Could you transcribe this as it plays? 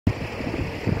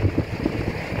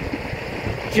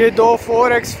ये दो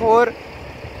 4x4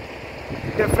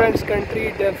 difference country,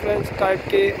 difference type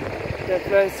के,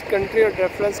 डिफरेंस कंट्री और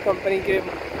डिफरेंस कंपनी के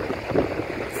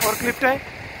फोर्कलिफ्ट है।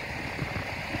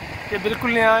 ये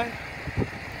बिल्कुल नया है,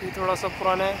 ये थोड़ा सा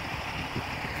पुराना है।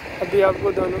 अभी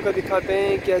आपको दोनों का दिखाते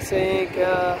हैं कैसे हैं,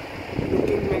 क्या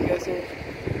लुकिंग में कैसे हैं।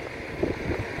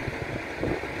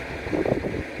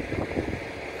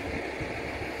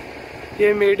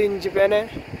 ये मेड इन जापान है,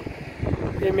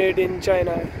 ये मेड इन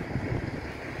चाइना है।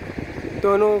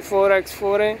 दोनों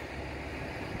 4x4 हैं।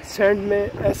 सैंड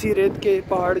में ऐसी रेत के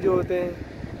पहाड़ जो होते हैं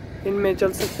इनमें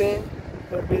चल सकते हैं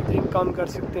और बेहतरीन काम कर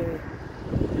सकते हैं।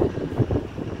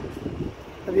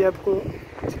 अभी आपको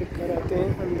चेक कराते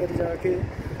हैं, अंदर जाके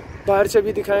बाहर से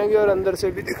भी दिखाएंगे और अंदर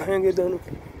से भी दिखाएंगे दोनों।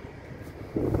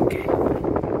 Okay,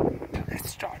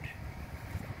 let's start.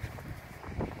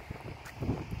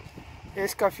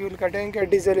 इसका फ्यूल का टैंक है,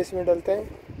 डीजल इसमें डलते हैं।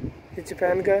 ये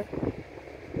जापान का है,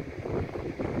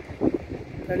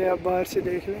 पहले आप बाहर से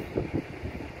देख लें।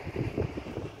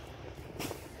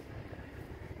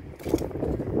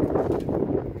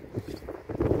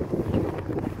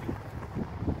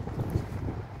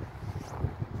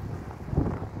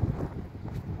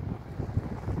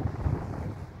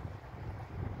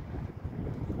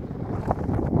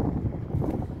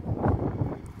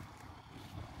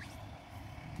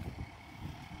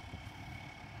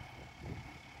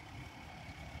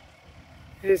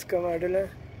 ये इसका मॉडल है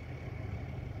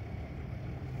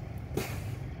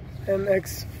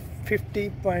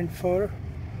MX50.4।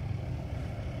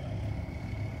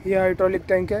 ये हाइड्रोलिक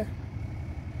टैंक है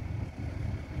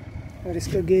और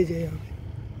इसका गेज है यहाँ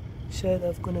पे, शायद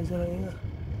आपको नज़र आएगा।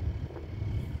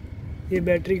 ये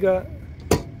बैटरी का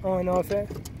ऑन ऑफ है,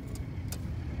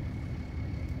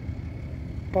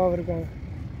 पावर का।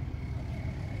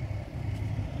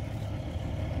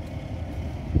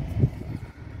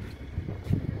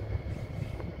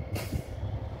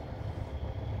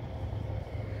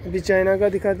 अभी चाइना का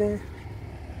दिखाते हैं।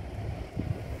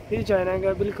 ये चाइना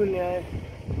का बिल्कुल नया है,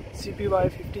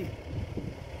 cpy50।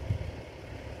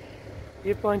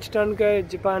 ये 5 टन का है,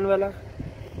 जापान वाला।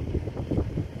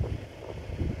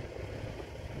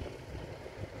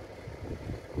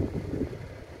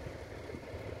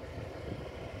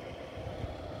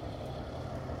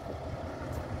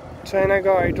 चाइना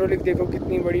का हाइड्रोलिक देखो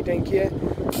कितनी बड़ी टंकी है,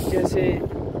 जैसे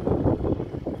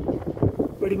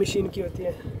बड़ी मशीन की होती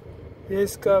है। ये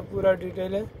इसका पूरा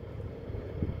डिटेल है,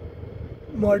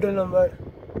 मॉडल नंबर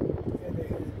ये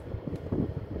देखें।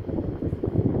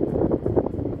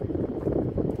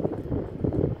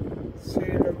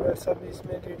 सीरियल नंबर सब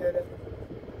इसमें डिटेल है।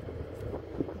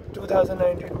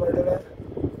 2019 मॉडल है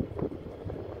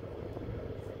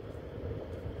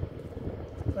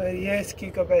और ये इसकी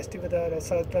कैपेसिटी बता रहा है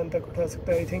 7 टन तक उठा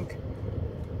सकता है, आई थिंक।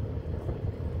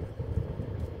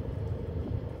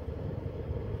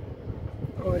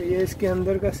 और ये इसके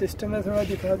अंदर का सिस्टम है, थोड़ा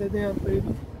दिखा देते हैं आपको। ये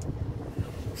भी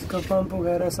इसका पंप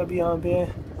वगैरह सब यहाँ पे है।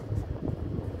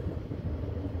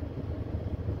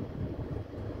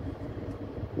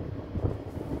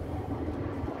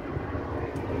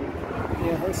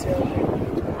 यहाँ से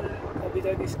अभी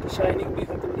तक इसकी शाइनिंग भी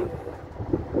ख़त्म नहीं हुई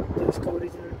जो इसका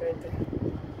ओरिजिनल पेंट है।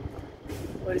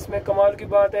 और इसमें कमाल की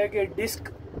बात है कि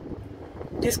डिस्क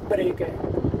ब्रेक है,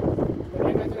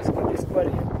 ब्रेक है जो इसकी डिस्क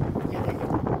वाली है। ये देखें,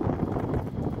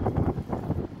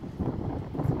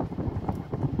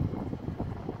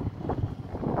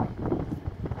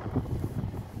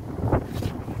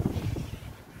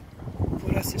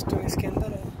 पूरा सिस्टम इसके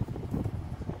अंदर है।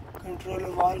 कंट्रोल,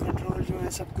 वॉल कंट्रोल जो है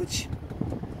सब कुछ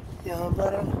यहाँ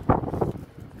पर है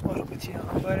और कुछ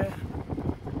यहाँ पर है।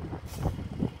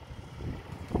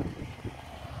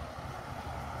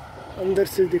 अंदर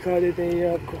से दिखा देते हैं ये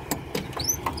आपको।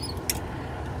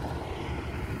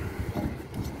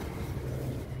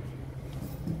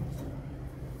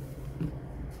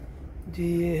 जी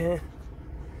ये है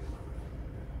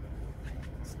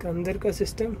इसका अंदर का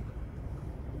सिस्टम।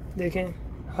 देखें,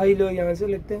 हाई लो यहाँ से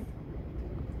लगते हैं,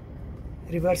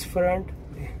 रिवर्स फ्रंट,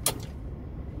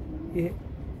 ये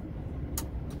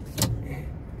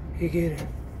गियर है,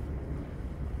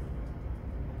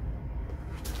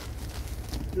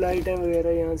 लाइटें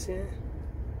वगैरह यहाँ से हैं,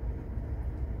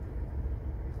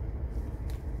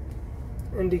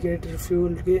 इंडिकेटर,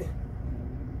 फ्यूल के,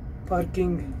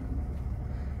 पार्किंग।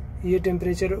 ये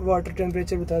टेम्परेचर, वाटर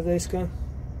टेम्परेचर बताता है इसका।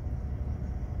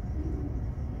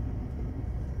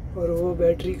 और वो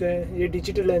बैटरी का है, ये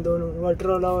डिजिटल है दोनों, वाटर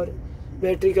वाला और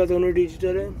बैटरी का दोनों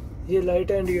डिजिटल है। ये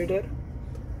लाइट है, इंडिकेटर,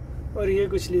 और ये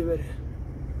कुछ लीवर है।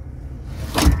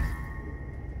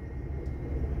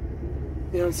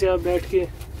 यहाँ से आप बैठ के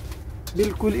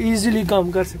बिल्कुल इजीली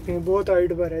काम कर सकते हैं। बहुत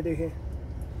हाइट पर है, देखें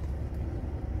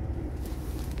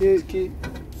ये इसकी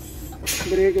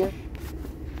ब्रेक है,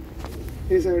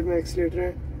 ये साइड में एक्सीलेटर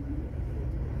है।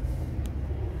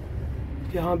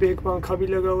 यहाँ पे एक पंखा भी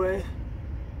लगा हुआ है,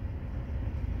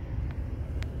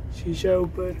 शीशा है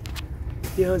ऊपर।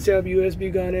 यहाँ से आप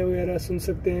USB गाने वगैरह सुन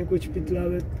सकते हैं, कुछ भी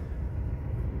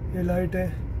तिलावत। ये लाइट है,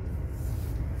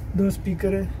 2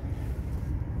 स्पीकर है।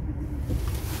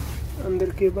 अंदर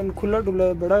केबन खुला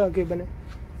डुला बड़ा केबन है,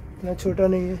 इतना छोटा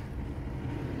नहीं है।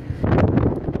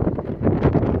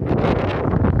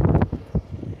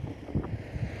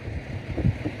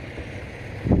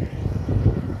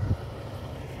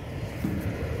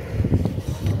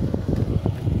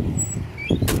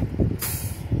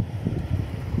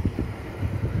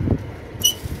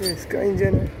 इसका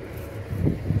इंजन है,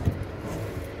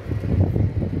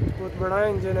 बहुत बड़ा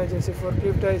इंजन है, जैसे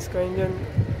फोर्कलिफ्ट है। इसका इंजन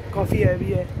काफ़ी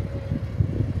हैवी है।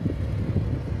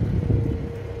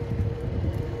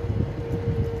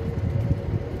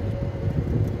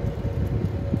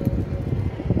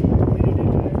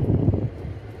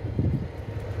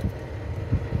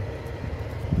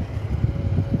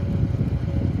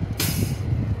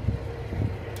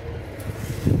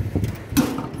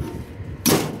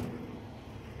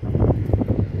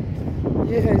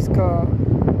 ये है इसका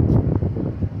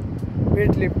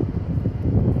वेट लिफ्ट।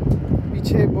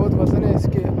 पीछे बहुत वज़न है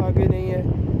इसके, आगे नहीं है।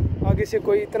 आगे से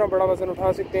कोई इतना बड़ा वज़न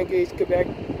उठा सकते हैं कि इसके बैक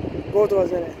बहुत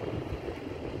वज़न है।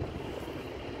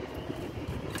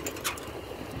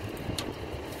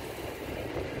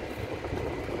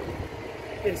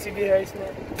 AC भी है इसमें,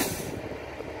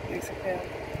 देख सकते हैं आप।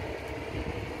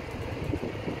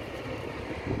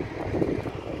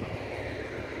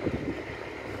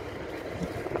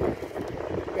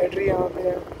 बैटरी यहाँ पे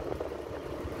है।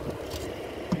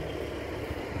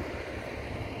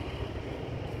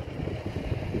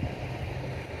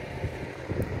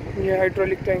 ये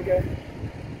हाइड्रोलिक टैंक है,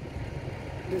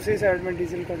 दूसरी साइड में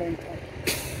डीजल का टैंक था।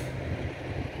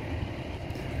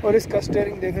 और इसका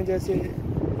स्टीयरिंग देखें जैसे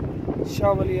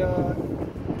शावल या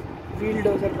व्हील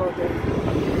डोजर का होता है।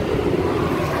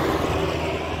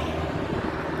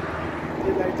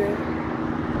 ये लाइटें,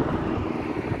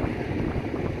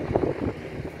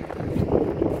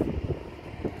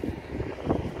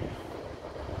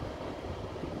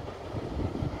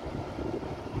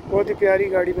 बहुत ही प्यारी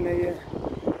गाड़ी बनाई है।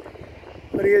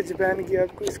 और ये जापान की,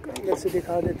 आपको इसका अंदर से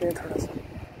दिखा देते हैं, थोड़ा सा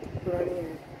पुरानी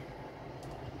है।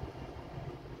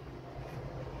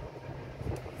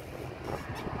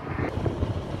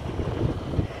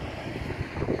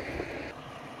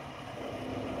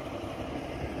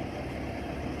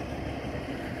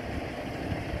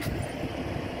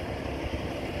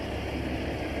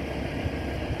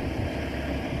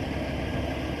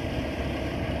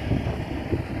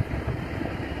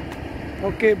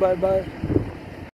 Okay, bye bye.